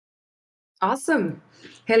Awesome.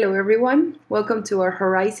 Hello, everyone. Welcome to our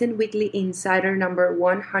Horizon Weekly Insider number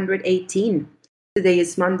 118. Today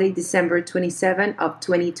is Monday, December 27 of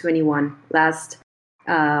 2021, last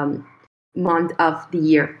um, month of the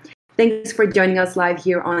year. Thanks for joining us live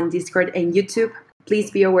here on Discord and YouTube. Please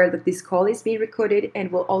be aware that this call is being recorded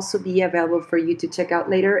and will also be available for you to check out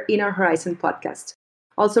later in our Horizon podcast.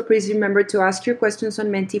 Also, please remember to ask your questions on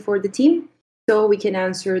Menti for the team so we can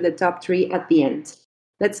answer the top three at the end.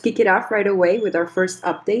 Let's kick it off right away with our first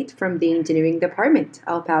update from the engineering department.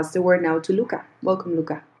 I'll pass the word now to Luca. Welcome,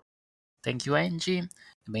 Luca. Thank you, Angie.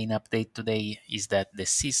 The main update today is that the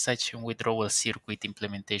C-section withdrawal circuit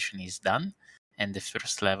implementation is done and the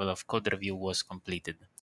first level of code review was completed.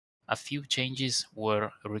 A few changes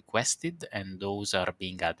were requested and those are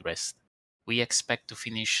being addressed. We expect to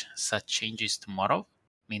finish such changes tomorrow.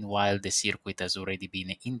 Meanwhile, the circuit has already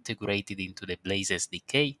been integrated into the Blaze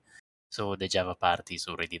SDK, so the Java part is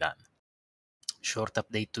already done. Short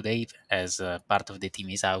update today as part of the team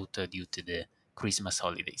is out due to the Christmas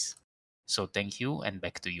holidays. So thank you, and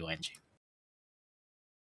back to you, Angie.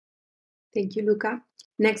 Thank you, Luca.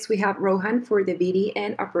 Next, we have Rohan for the BD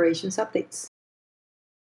and operations updates.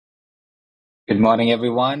 Good morning,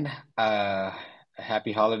 everyone.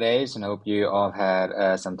 Happy holidays, and hope you all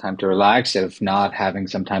had some time to relax. If not, having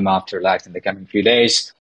some time off to relax in the coming few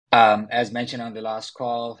days. As mentioned on the last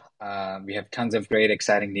call, we have tons of great,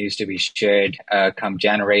 exciting news to be shared come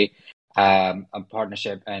January. A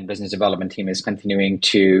partnership and business development team is continuing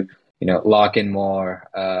to, lock in more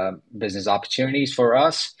business opportunities for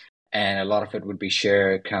us, and a lot of it would be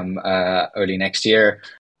shared come early next year.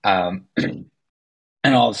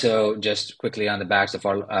 And also, just quickly on the backs of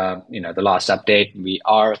our, the last update, we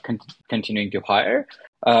are continuing to hire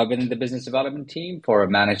within the business development team for a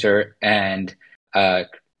manager and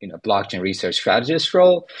blockchain research strategist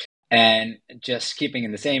role. And just keeping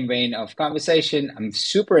in the same vein of conversation, I'm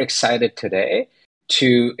super excited today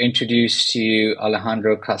to introduce to you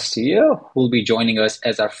Alejandro Castillo, who will be joining us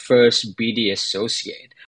as our first BD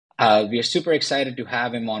associate. We are super excited to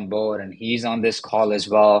have him on board, and he's on this call as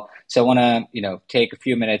well. So I want to, take a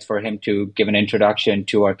few minutes for him to give an introduction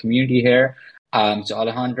to our community here. So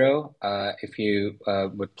Alejandro, if you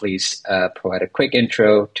would please provide a quick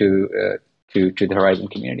intro to the Horizon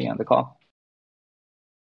community on the call.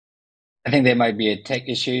 I think there might be a tech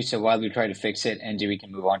issue, so while we try to fix it, Angie, we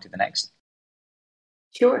can move on to the next.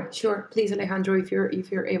 Sure. Please, Alejandro, if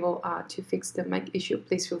you're able to fix the mic issue,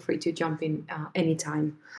 please feel free to jump in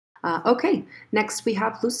anytime. Okay, next we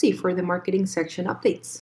have Lucy for the marketing section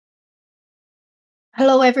updates.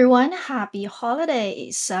 Hello, everyone. Happy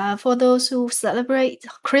holidays. For those who celebrate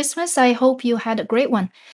Christmas, I hope you had a great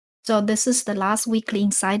one. So this is the last weekly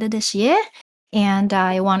Insider this year, and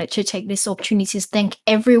I wanted to take this opportunity to thank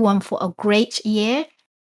everyone for a great year.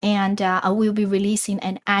 And I will be releasing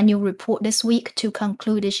an annual report this week to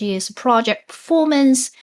conclude this year's project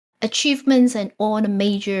performance, achievements, and all the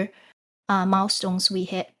major milestones we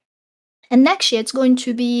hit. And next year, it's going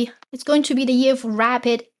to be the year of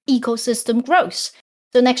rapid ecosystem growth.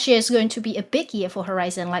 So next year is going to be a big year for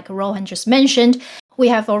Horizon, like Rohan just mentioned. We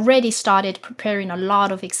have already started preparing a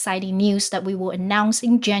lot of exciting news that we will announce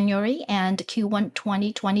in January and Q1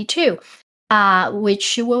 2022,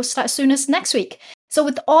 which will start soon as next week. So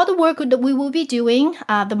with all the work that we will be doing,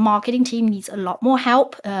 the marketing team needs a lot more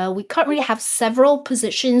help. We currently have several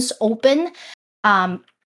positions open.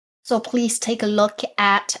 So please take a look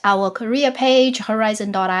at our career page,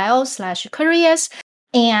 horizon.io/careers.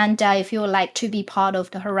 And if you would like to be part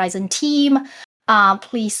of the Horizon team,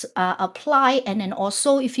 please apply. And then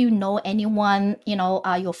also, if you know anyone,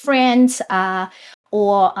 your friends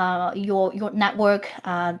or your network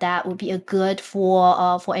that would be a good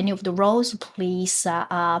for any of the roles, please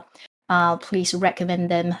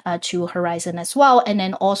recommend them to Horizon as well. And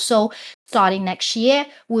then also, starting next year,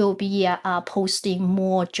 we'll be posting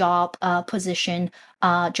more job opportunities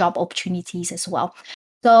as well.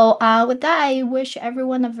 So with that, I wish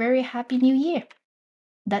everyone a very happy new year.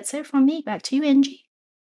 That's it from me. Back to you, Angie.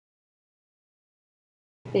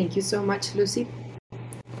 Thank you so much, Lucy.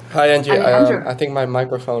 Hi, Angie. I think my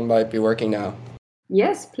microphone might be working now.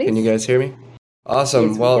 Yes, please. Can you guys hear me? Awesome.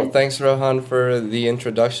 Yes, well, thanks, Rohan, for the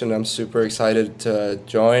introduction. I'm super excited to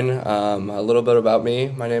join. A little bit about me.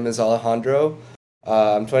 My name is Alejandro.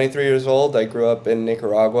 I'm 23 years old. I grew up in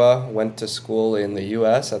Nicaragua, went to school in the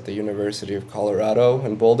U.S. at the University of Colorado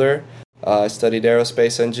in Boulder. I studied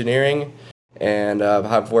aerospace engineering, and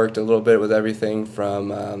have worked a little bit with everything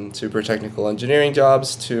from super technical engineering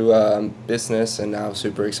jobs to business, and now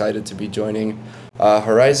super excited to be joining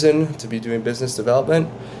Horizon to be doing business development.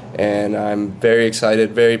 and I'm very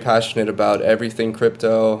excited, very passionate about everything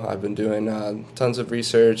crypto. I've been doing tons of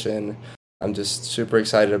research, and I'm just super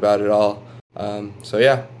excited about it all.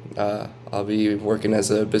 I'll be working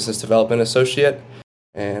as a business development associate,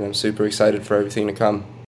 and I'm super excited for everything to come.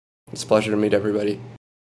 It's a pleasure to meet everybody.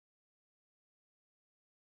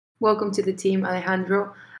 Welcome to the team,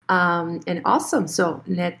 Alejandro. And awesome. So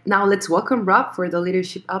now let's welcome Rob for the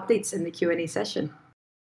leadership updates and the Q&A session.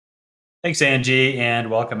 Thanks, Angie,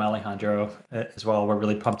 and welcome, Alejandro, as well. We're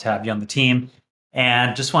really pumped to have you on the team.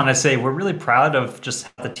 And just want to say we're really proud of just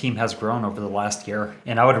how the team has grown over the last year.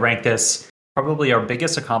 And I would rank this probably our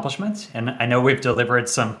biggest accomplishment. And I know we've delivered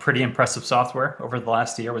some pretty impressive software over the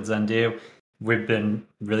last year with Zendoo. We've been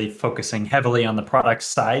really focusing heavily on the product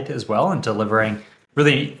side as well and delivering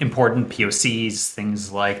really important POCs,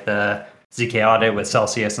 things like the ZK audit with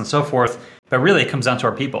Celsius and so forth. But really, it comes down to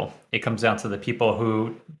our people. It comes down to the people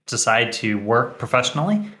who decide to work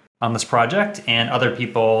professionally on this project and other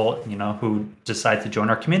people, who decide to join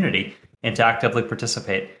our community and to actively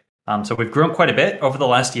participate. So we've grown quite a bit over the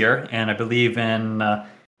last year. And I believe in,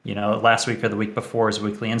 last week or the week before as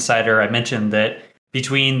Weekly Insider, I mentioned that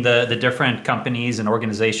between the different companies and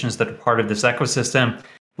organizations that are part of this ecosystem,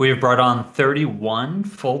 we've brought on 31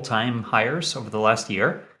 full-time hires over the last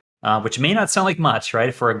year. Which may not sound like much,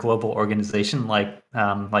 right, for a global organization like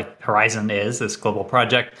Horizen is, this global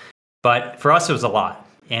project. But for us, it was a lot.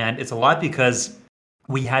 And it's a lot because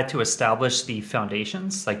we had to establish the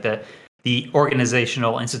foundations, like the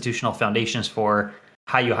organizational, institutional foundations for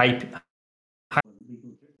how you hype.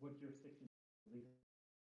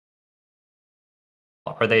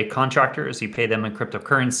 Are they contractors? You pay them in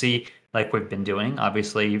cryptocurrency like we've been doing,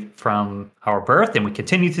 obviously, from our birth, and we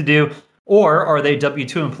continue to do. Or are they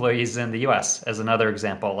W-2 employees in the US, as another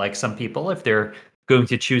example? Like some people, if they're going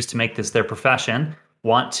to choose to make this their profession,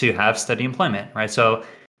 want to have steady employment, right? So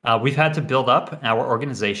we've had to build up our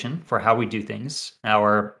organization for how we do things,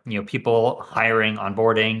 our people hiring,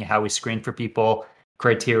 onboarding, how we screen for people,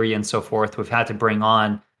 criteria, and so forth. We've had to bring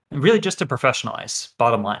on really just to professionalize,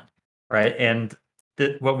 bottom line, right? And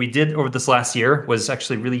what we did over this last year was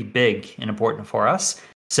actually really big and important for us,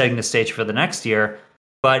 setting the stage for the next year.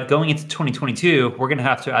 But going into 2022, we're going to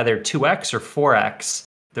have to either 2x or 4x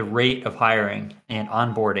the rate of hiring and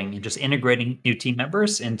onboarding and just integrating new team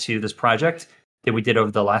members into this project that we did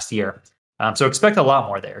over the last year. So expect a lot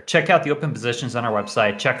more there. Check out the open positions on our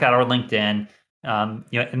website. Check out our LinkedIn.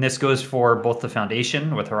 And this goes for both the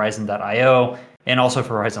foundation with Horizen.io and also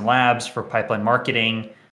for Horizen Labs, for pipeline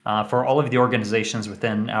marketing, for all of the organizations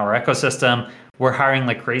within our ecosystem. We're hiring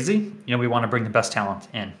like crazy. We want to bring the best talent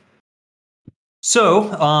in. So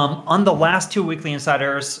on the last two Weekly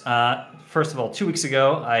Insiders, first of all, 2 weeks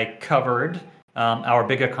ago, I covered our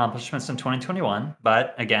big accomplishments in 2021.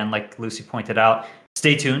 But again, like Lucy pointed out,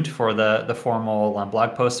 stay tuned for the formal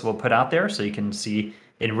blog posts we'll put out there so you can see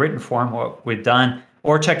in written form what we've done,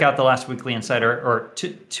 or check out the last Weekly Insider, or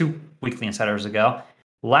two Weekly Insiders ago.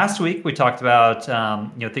 Last week, we talked about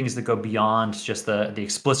things that go beyond just the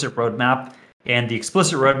explicit roadmap. And the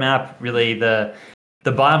explicit roadmap, really the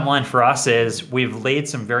bottom line for us is we've laid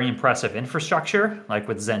some very impressive infrastructure, like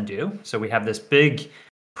with Zendoo. So we have this big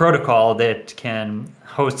protocol that can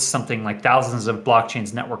host something like thousands of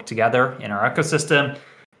blockchains networked together in our ecosystem.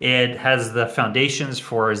 It has the foundations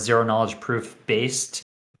for a zero-knowledge proof-based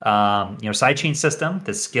sidechain system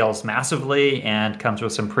that scales massively and comes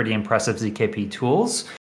with some pretty impressive ZKP tools.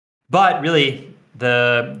 But really,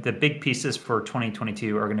 the big pieces for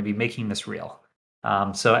 2022 are going to be making this real.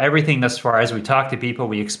 So everything thus far, as we talk to people,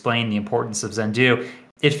 we explain the importance of Zendoo.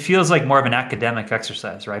 It feels like more of an academic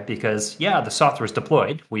exercise, right? Because, the software is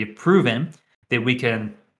deployed. We've proven that we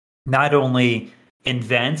can not only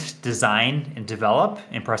invent, design, and develop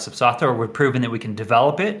impressive software, we've proven that we can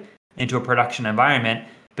develop it into a production environment,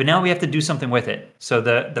 but now we have to do something with it. So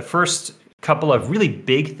the first couple of really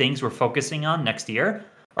big things we're focusing on next year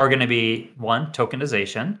are going to be, one,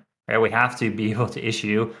 tokenization. Right? We have to be able to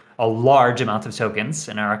issue a large amount of tokens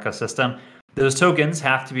in our ecosystem. Those tokens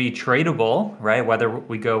have to be tradable, right? Whether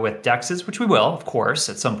we go with DEXs, which we will, of course,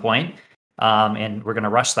 at some point, and we're going to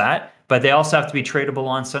rush that. But they also have to be tradable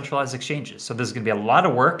on centralized exchanges. So there's going to be a lot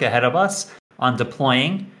of work ahead of us on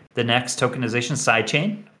deploying the next tokenization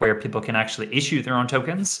sidechain, where people can actually issue their own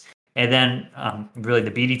tokens. And then really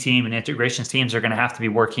the BD team and integrations teams are going to have to be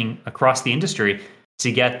working across the industry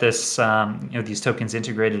to get this, these tokens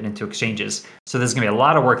integrated into exchanges. So there's going to be a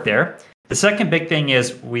lot of work there. The second big thing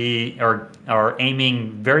is we are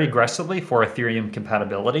aiming very aggressively for Ethereum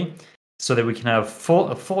compatibility so that we can have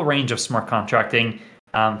a full range of smart contracting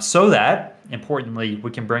so that, importantly, we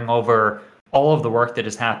can bring over all of the work that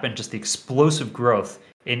has happened, just the explosive growth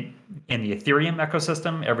in the Ethereum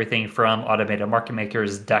ecosystem, everything from automated market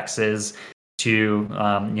makers, DEXs, to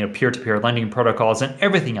peer-to-peer lending protocols, and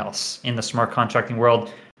everything else in the smart contracting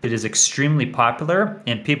world that is extremely popular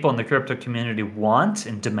and people in the crypto community want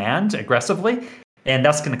and demand aggressively, and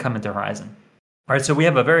that's going to come into Horizon. All right, so we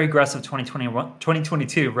have a very aggressive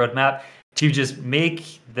 2022 roadmap to just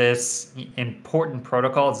make this important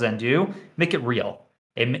protocol, Zendoo, make it real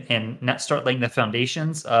and start laying the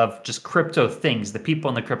foundations of just crypto things the people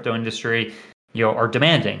in the crypto industry are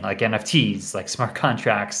demanding, like NFTs, like smart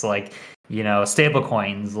contracts, like stable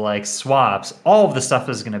coins, like swaps. All of the stuff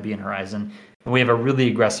is going to be in Horizon, and we have a really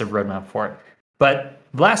aggressive roadmap for it. But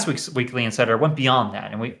last week's Weekly Insider went beyond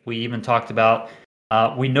that, and we even talked about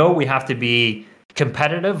we know we have to be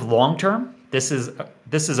competitive long term. This is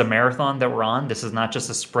a marathon that we're on. This is not just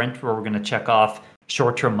a sprint where we're going to check off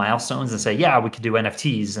short-term milestones and say, yeah, we can do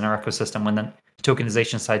NFTs in our ecosystem when the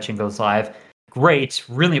tokenization sidechain goes live. Great,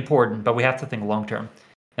 really important, but we have to think long-term.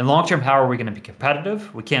 And long-term, how are we going to be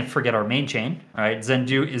competitive? We can't forget our main chain, right?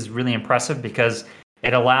 Zendoo is really impressive because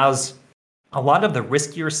it allows a lot of the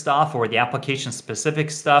riskier stuff or the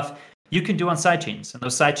application-specific stuff you can do on sidechains. And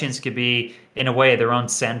those sidechains could be, in a way, their own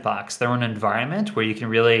sandbox, their own environment where you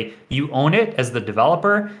can you own it as the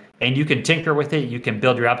developer, and you can tinker with it. You can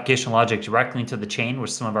build your application logic directly into the chain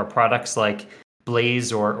with some of our products like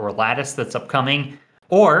Blaze or Lattice that's upcoming.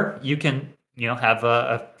 Or you can have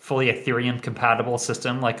a fully Ethereum compatible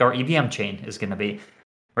system like our EVM chain is going to be.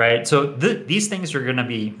 Right, so these things are going to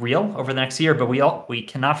be real over the next year, but we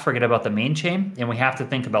cannot forget about the main chain, and we have to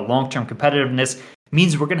think about long-term competitiveness.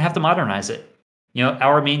 Means we're going to have to modernize it.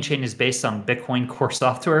 Our main chain is based on Bitcoin core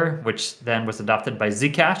software, which then was adopted by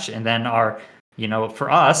Zcash, and then for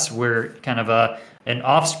us, we're kind of an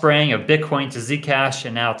offspring of Bitcoin to Zcash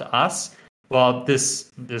and now to us. Well, this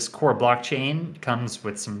core blockchain comes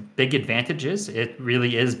with some big advantages. It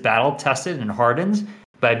really is battle tested and hardened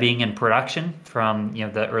by being in production from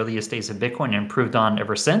the earliest days of Bitcoin and improved on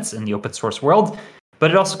ever since in the open source world.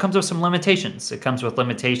 But it also comes with some limitations. It comes with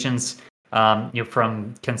limitations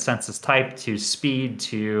from consensus type to speed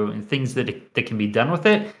to things that can be done with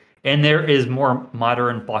it. And there is more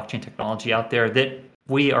modern blockchain technology out there that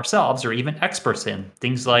we ourselves are even experts in,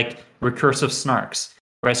 things like recursive snarks.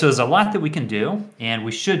 Right, so there's a lot that we can do, and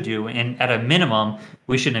we should do, and at a minimum,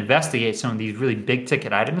 we should investigate some of these really big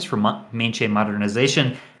ticket items for main chain modernization.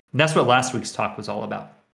 And that's what last week's talk was all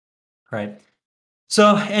about. Right.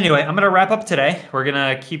 So anyway, I'm going to wrap up today. We're going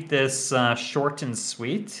to keep this short and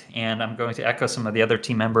sweet, and I'm going to echo some of the other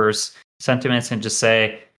team members' sentiments and just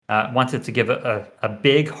say, wanted to give a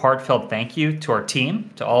big heartfelt thank you to our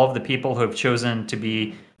team, to all of the people who have chosen to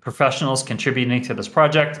be professionals contributing to this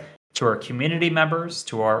project, to our community members,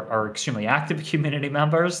 to our extremely active community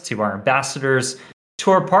members, to our ambassadors,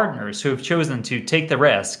 to our partners who have chosen to take the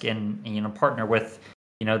risk and partner with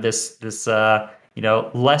this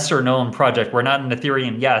lesser known project. We're not in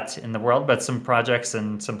Ethereum yet in the world, but some projects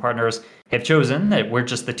and some partners have chosen that we're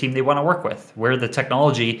just the team they want to work with. We're the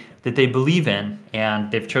technology that they believe in, and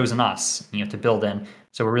they've chosen us to build in.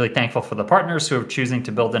 So we're really thankful for the partners who are choosing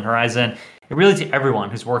to build in Horizon, and really to everyone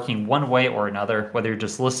who's working one way or another, whether you're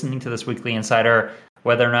just listening to this Weekly Insider,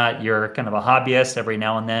 whether or not you're kind of a hobbyist every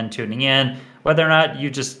now and then tuning in, whether or not you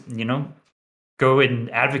just, go and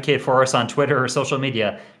advocate for us on Twitter or social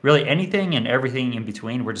media, really anything and everything in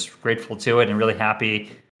between. We're just grateful to it and really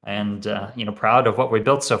happy and, proud of what we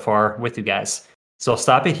built so far with you guys. So I'll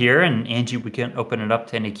stop it here, and Angie, we can open it up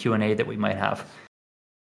to any Q&A that we might have.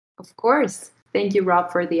 Of course. Thank you,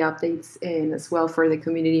 Rob, for the updates, and as well for the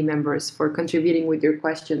community members for contributing with your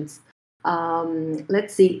questions.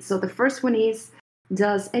 Let's see. So the first one is,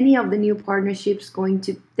 does any of the new partnerships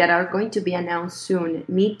that are going to be announced soon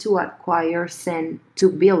need to acquire Zen to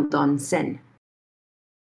build on Zen?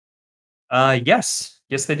 Yes,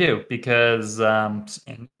 they do, because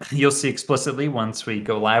you'll see explicitly once we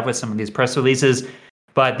go live with some of these press releases.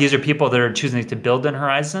 But these are people that are choosing to build in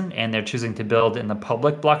Horizon, and they're choosing to build in the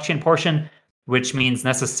public blockchain portion, which means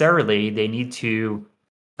necessarily they need to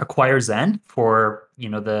acquire Zen for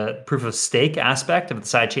the proof of stake aspect of the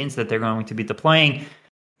sidechains that they're going to be deploying,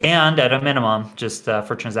 and at a minimum, just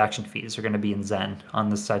for transaction fees are going to be in Zen on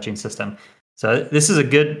the sidechain system. So this is a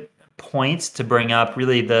good point to bring up,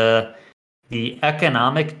 really the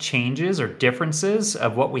economic changes or differences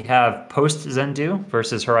of what we have post Zendoo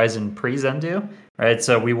versus Horizon pre Zendoo. Right,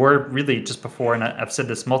 so we were really just before, and I've said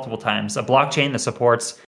this multiple times, a blockchain that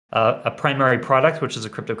supports a primary product, which is a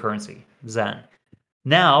cryptocurrency, Zen.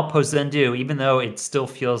 Now, post-Zendoo, even though it still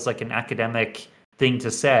feels like an academic thing to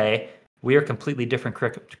say, we are a completely different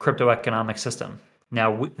crypto economic system.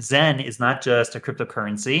 Now, Zen is not just a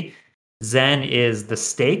cryptocurrency. Zen is the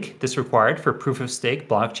stake that's required for proof of stake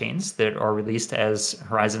blockchains that are released as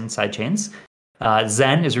Horizen sidechains.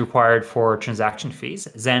 Zen is required for transaction fees.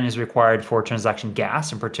 Zen is required for transaction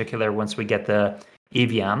gas, in particular, once we get the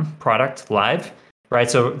EVM product live, right?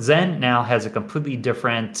 So Zen now has a completely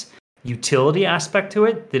different utility aspect to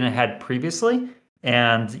it than it had previously.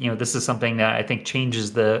 And this is something that I think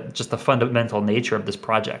changes the fundamental nature of this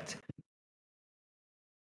project.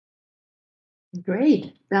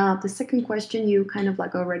 Great. The second question, you kind of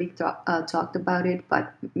like already talked about it,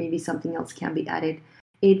 but maybe something else can be added.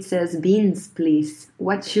 It says, Beans, please.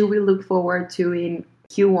 What should we look forward to in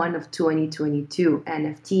Q1 of 2022?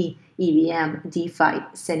 NFT, EVM, DeFi,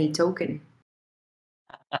 Zenny token.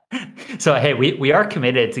 So hey, we are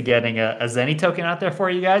committed to getting a Zenny token out there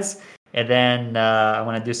for you guys. And then I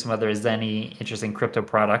want to do some other Zenny interesting crypto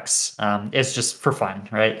products. It's just for fun,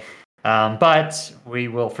 right? But we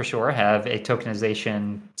will for sure have a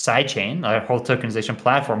tokenization sidechain, a whole tokenization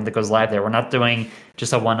platform that goes live there. We're not doing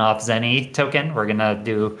just a one-off Zenny token. We're going to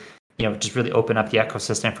do, just really open up the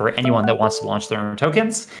ecosystem for anyone that wants to launch their own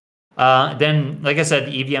tokens. Then, like I said,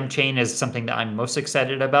 the EVM chain is something that I'm most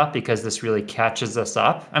excited about because this really catches us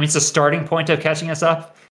up. I mean, it's a starting point of catching us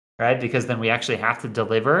up, right? Because then we actually have to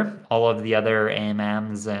deliver all of the other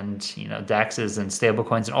AMMs and, DEXs and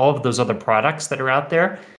stablecoins and all of those other products that are out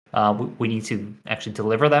there. We need to actually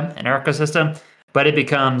deliver them in our ecosystem, but it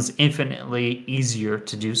becomes infinitely easier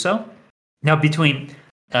to do so. Now, beyond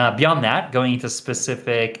that, going into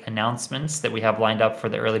specific announcements that we have lined up for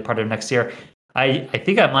the early part of next year, I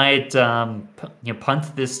think I might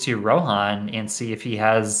punt this to Rohan and see if he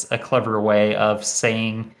has a clever way of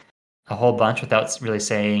saying a whole bunch without really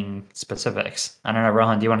saying specifics. I don't know,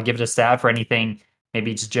 Rohan, do you want to give it a stab for anything,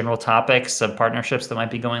 maybe just general topics of partnerships that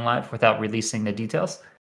might be going live without releasing the details?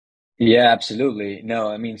 Yeah, absolutely. No,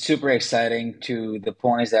 I mean, super exciting to the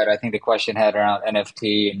points that I think the question had around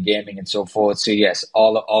NFT and gaming and so forth. So yes,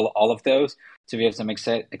 all of those. So we have some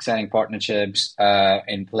exciting partnerships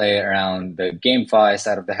in play around the GameFi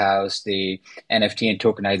side of the house, the NFT and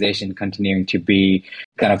tokenization continuing to be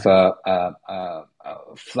kind of a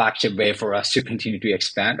flagship way for us to continue to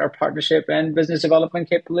expand our partnership and business development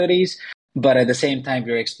capabilities. But at the same time,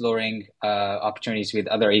 we're exploring opportunities with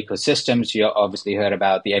other ecosystems. You obviously heard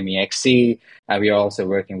about the MEXC. We are also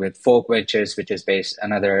working with Folk Ventures, which is based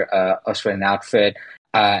another Australian outfit,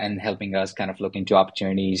 and helping us kind of look into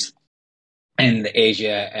opportunities in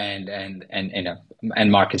Asia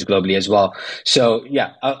and markets globally as well. So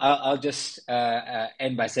yeah, I'll just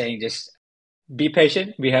end by saying just be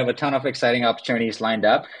patient. We have a ton of exciting opportunities lined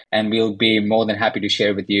up, and we'll be more than happy to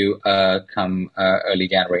share with you come early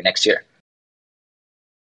January next year.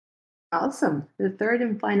 Awesome. The third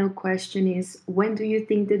and final question is, when do you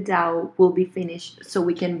think the DAO will be finished so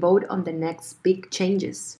we can vote on the next big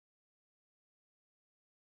changes?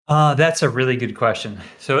 That's a really good question.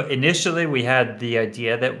 So initially we had the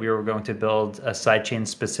idea that we were going to build a sidechain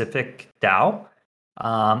specific DAO.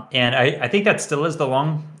 And I think that still is the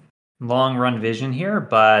long run vision here,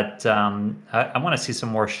 but I want to see some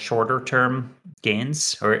more shorter term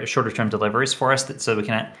gains or shorter term deliveries for us so we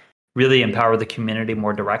can really empower the community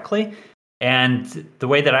more directly. And the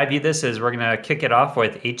way that I view this is we're going to kick it off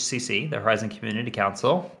with HCC, the Horizen Community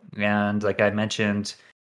Council. And like I mentioned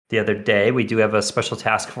the other day, we do have a special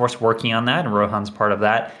task force working on that, and Rohan's part of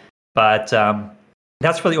that. But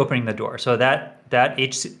that's really opening the door. So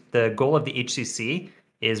the goal of the HCC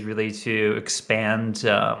is really to expand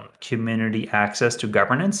community access to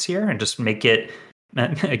governance here and just make it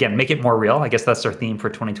more real. I guess that's our theme for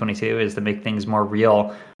 2022 is to make things more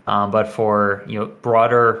real, but for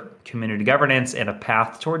broader community governance and a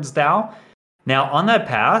path towards DAO. Now, on that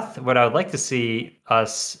path, what I would like to see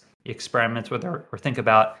us experiment with or think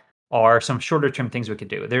about are some shorter term things we could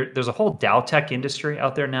do. There's a whole DAO tech industry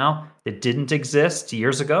out there now that didn't exist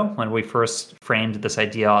years ago when we first framed this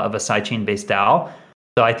idea of a sidechain based DAO.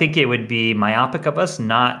 So I think it would be myopic of us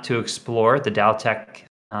not to explore the DAO tech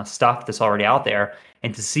stuff that's already out there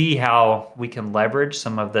and to see how we can leverage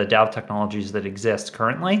some of the DAO technologies that exist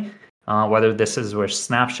currently, whether this is with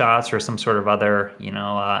snapshots or some sort of other,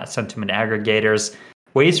 sentiment aggregators,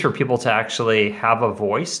 ways for people to actually have a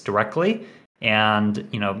voice directly. And,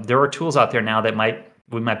 there are tools out there now that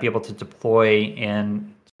we might be able to deploy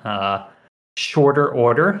in shorter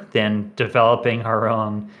order than developing our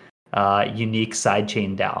own unique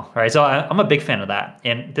sidechain DAO, right? So I'm a big fan of that.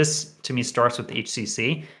 And this, to me, starts with the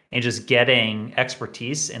HCC and just getting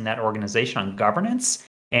expertise in that organization on governance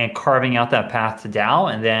and carving out that path to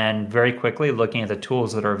DAO, and then very quickly looking at the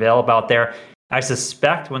tools that are available out there. I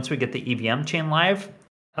suspect once we get the EVM chain live,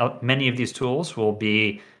 many of these tools will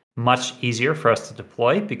be much easier for us to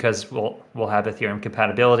deploy because we'll have Ethereum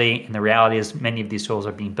compatibility. And the reality is many of these tools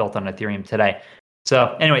are being built on Ethereum today.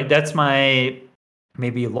 So anyway, that's my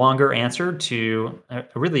maybe longer answer to a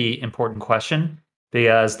really important question,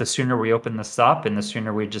 because the sooner we open this up and the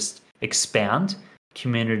sooner we just expand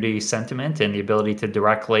community sentiment and the ability to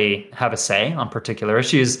directly have a say on particular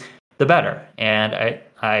issues, the better. And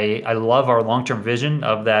I love our long-term vision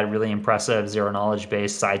of that really impressive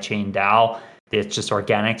zero-knowledge-based sidechain DAO. It's just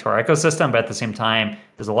organic to our ecosystem, but at the same time,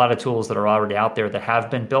 there's a lot of tools that are already out there that have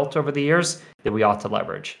been built over the years that we ought to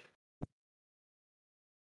leverage.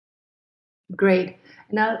 Great.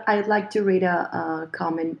 Now I'd like to read a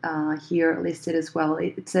comment here listed as well.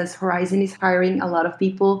 It says, Horizen is hiring a lot of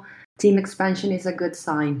people. Team expansion is a good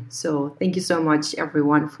sign. So thank you so much,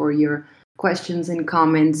 everyone, for your questions and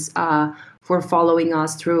comments, for following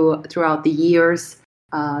us throughout the years.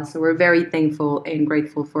 So we're very thankful and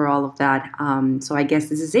grateful for all of that. So I guess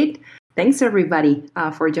this is it. Thanks, everybody,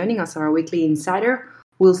 for joining us on our Weekly Insider.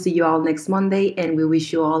 We'll see you all next Monday, and we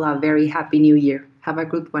wish you all a very happy new year. Have a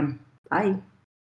good one. Bye.